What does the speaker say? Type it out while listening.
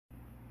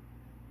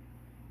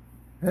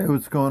Hey,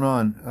 what's going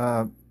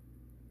on?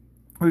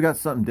 We got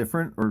something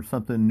different or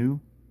something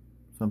new,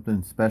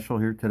 something special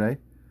here today.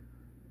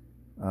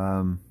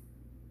 Um,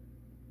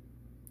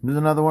 there's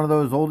another one of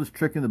those oldest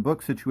trick in the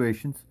book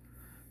situations.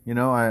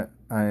 I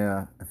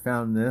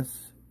found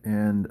this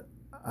and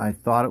I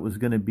thought it was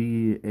going to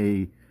be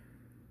a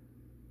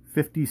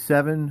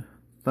 57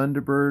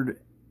 Thunderbird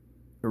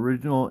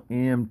original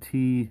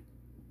AMT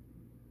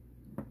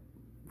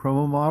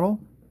promo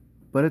model,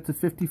 but it's a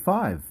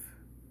 55.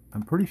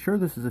 I'm pretty sure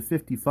this is a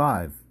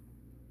 55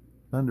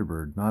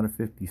 Thunderbird, not a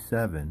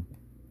 57.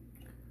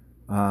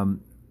 So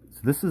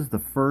this is the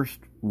first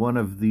one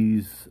of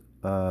these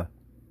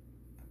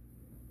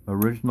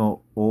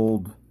original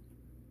old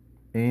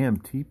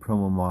AMT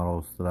promo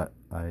models that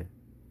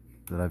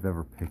I've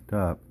ever picked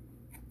up,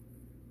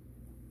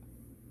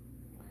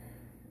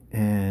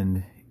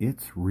 and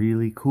it's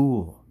really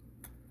cool.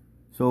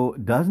 So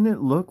doesn't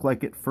it look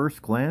like at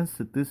first glance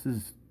that this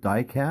is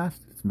die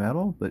cast? It's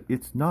metal, but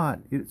it's not.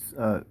 It's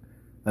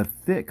a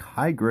thick,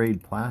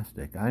 high-grade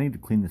plastic. I need to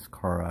clean this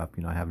car up.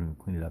 I haven't even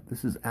cleaned it up.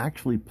 This is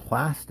actually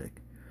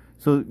plastic.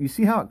 So you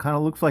see how it kind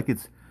of looks like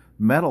it's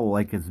metal,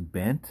 like it's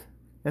bent?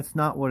 That's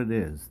not what it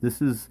is.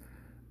 This is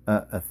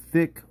a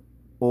thick,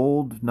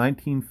 old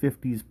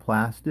 1950s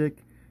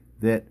plastic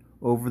that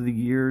over the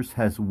years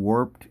has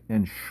warped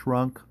and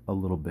shrunk a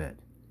little bit.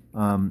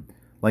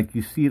 Like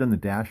you see it on the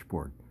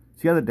dashboard.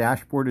 See how the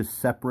dashboard is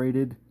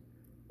separated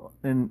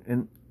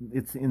and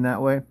it's in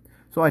that way?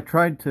 So I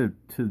tried to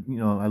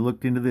I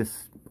looked into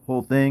this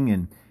whole thing,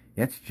 and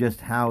it's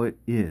just how it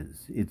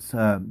is. It's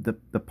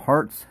the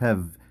parts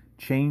have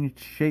changed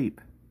shape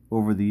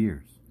over the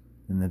years,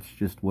 and that's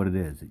just what it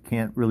is. It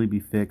can't really be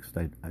fixed.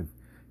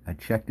 I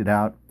checked it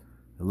out.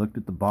 I looked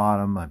at the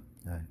bottom.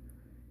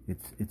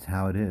 It's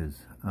how it is.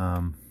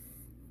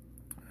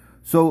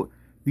 So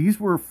these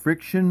were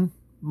friction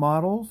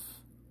models,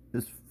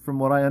 from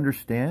what I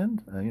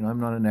understand.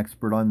 I'm not an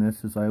expert on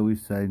this, as I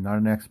always say, not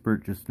an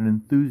expert, just an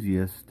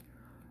enthusiast.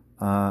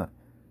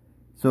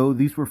 So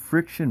these were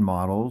friction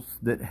models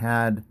that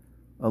had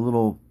a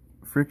little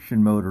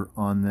friction motor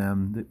on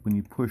them that when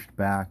you pushed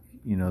back,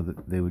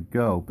 that they would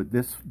go. But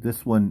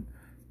this one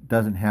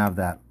doesn't have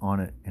that on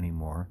it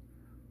anymore,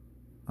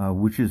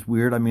 which is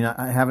weird. I mean,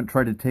 I haven't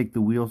tried to take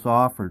the wheels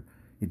off, or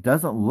it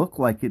doesn't look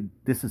like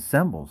it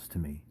disassembles to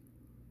me,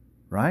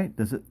 right?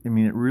 Does it? I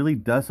mean, it really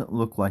doesn't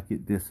look like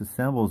it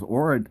disassembles,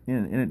 or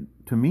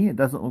to me, it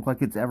doesn't look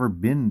like it's ever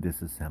been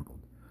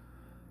disassembled.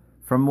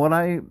 From what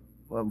I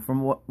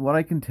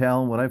can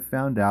tell and what I've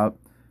found out,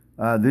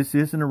 this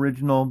is an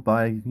original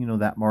by,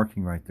 that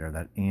marking right there,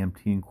 that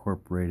AMT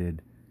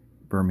Incorporated,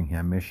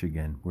 Birmingham,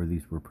 Michigan, where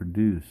these were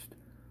produced.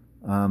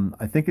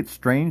 I think it's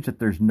strange that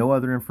there's no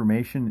other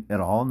information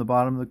at all in the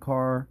bottom of the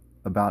car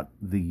about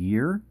the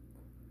year,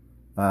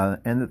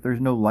 and that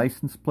there's no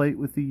license plate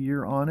with the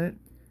year on it.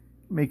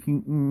 Makes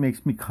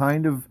me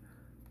kind of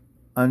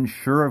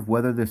unsure of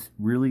whether this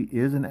really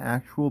is an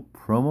actual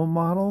promo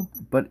model,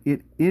 but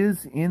it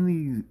is in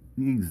the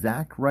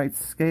exact right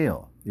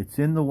scale. It's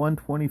in the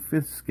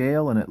 1/25th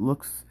scale, and it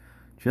looks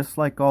just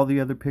like all the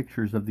other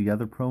pictures of the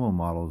other promo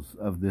models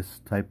of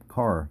this type of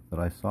car that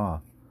I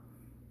saw.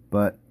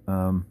 But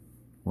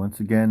once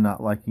again,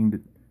 not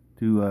liking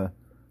to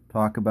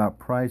talk about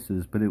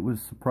prices, but it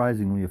was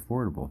surprisingly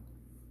affordable.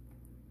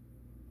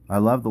 I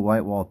love the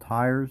white wall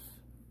tires.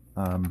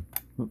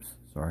 Oops,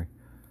 sorry.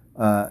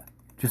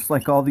 Just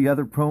like all the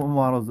other promo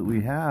models that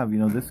we have,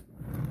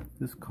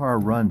 this car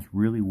runs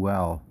really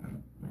well.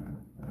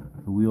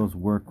 The wheels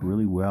work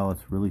really well.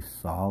 It's really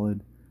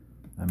solid.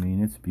 I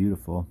mean, it's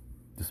beautiful,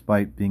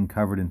 despite being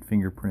covered in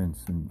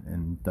fingerprints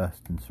and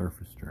dust and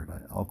surface dirt.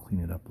 I'll clean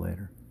it up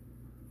later.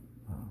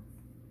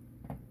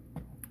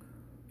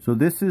 So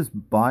this is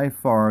by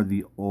far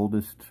the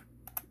oldest.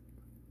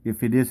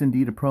 If it is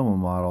indeed a promo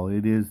model,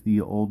 it is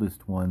the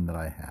oldest one that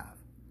I have.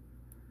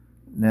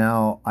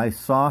 Now, I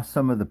saw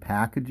some of the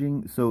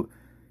packaging. So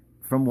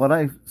from what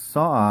I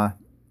saw,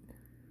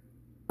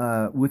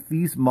 with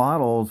these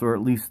models, or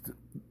at least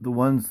the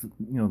ones,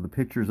 the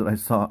pictures that I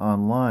saw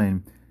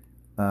online,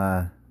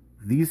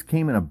 these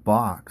came in a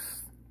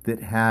box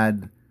that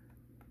had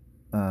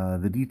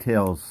the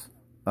details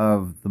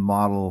of the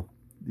model,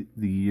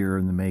 the year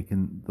and the make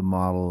and the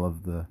model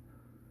of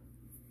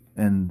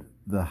and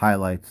the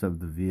highlights of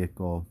the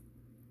vehicle,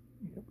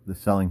 the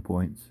selling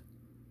points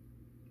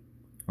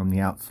on the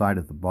outside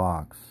of the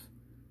box.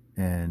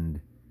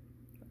 And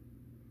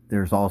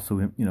there's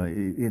also,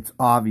 it's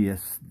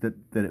obvious that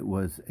it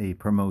was a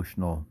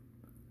promotional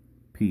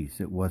piece.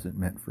 It wasn't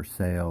meant for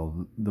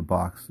sale. The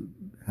box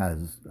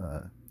has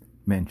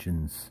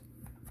mentions,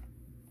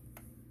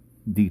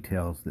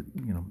 details that,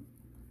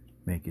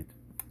 make it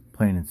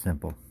plain and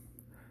simple.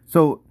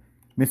 So,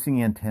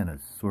 missing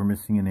antennas. So we're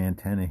missing an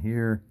antenna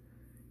here,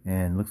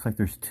 and looks like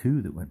there's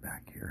two that went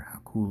back here. How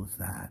cool is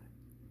that?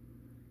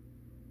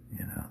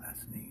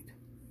 That's neat.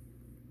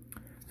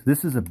 So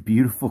this is a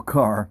beautiful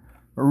car,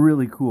 a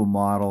really cool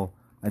model.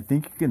 I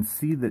think you can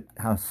see that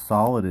how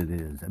solid it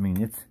is. I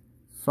mean, it's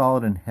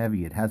solid and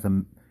heavy. It has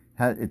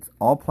it's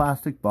all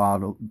plastic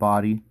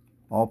body,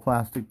 all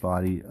plastic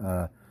body,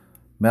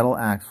 metal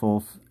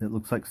axles. It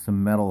looks like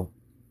some metal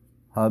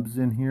hubs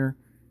in here,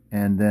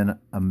 and then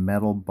a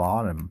metal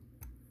bottom.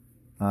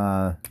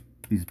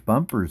 These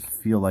bumpers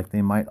feel like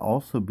they might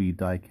also be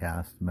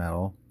die-cast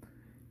metal.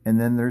 And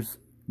then there's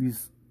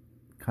these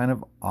kind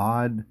of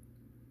odd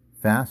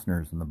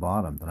fasteners in the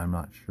bottom that I'm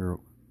not sure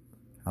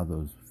how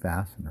those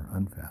fasten or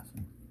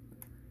unfasten.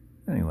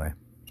 Anyway,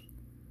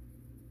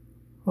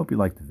 hope you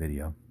liked the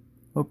video.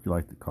 Hope you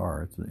liked the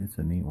car. It's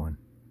a neat one.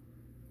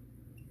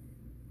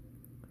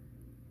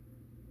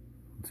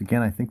 Once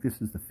again, I think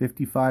this is the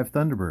 55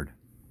 Thunderbird.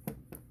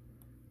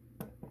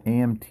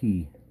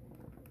 AMT.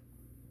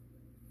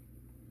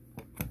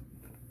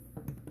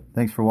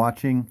 Thanks for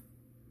watching.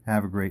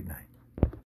 Have a great night.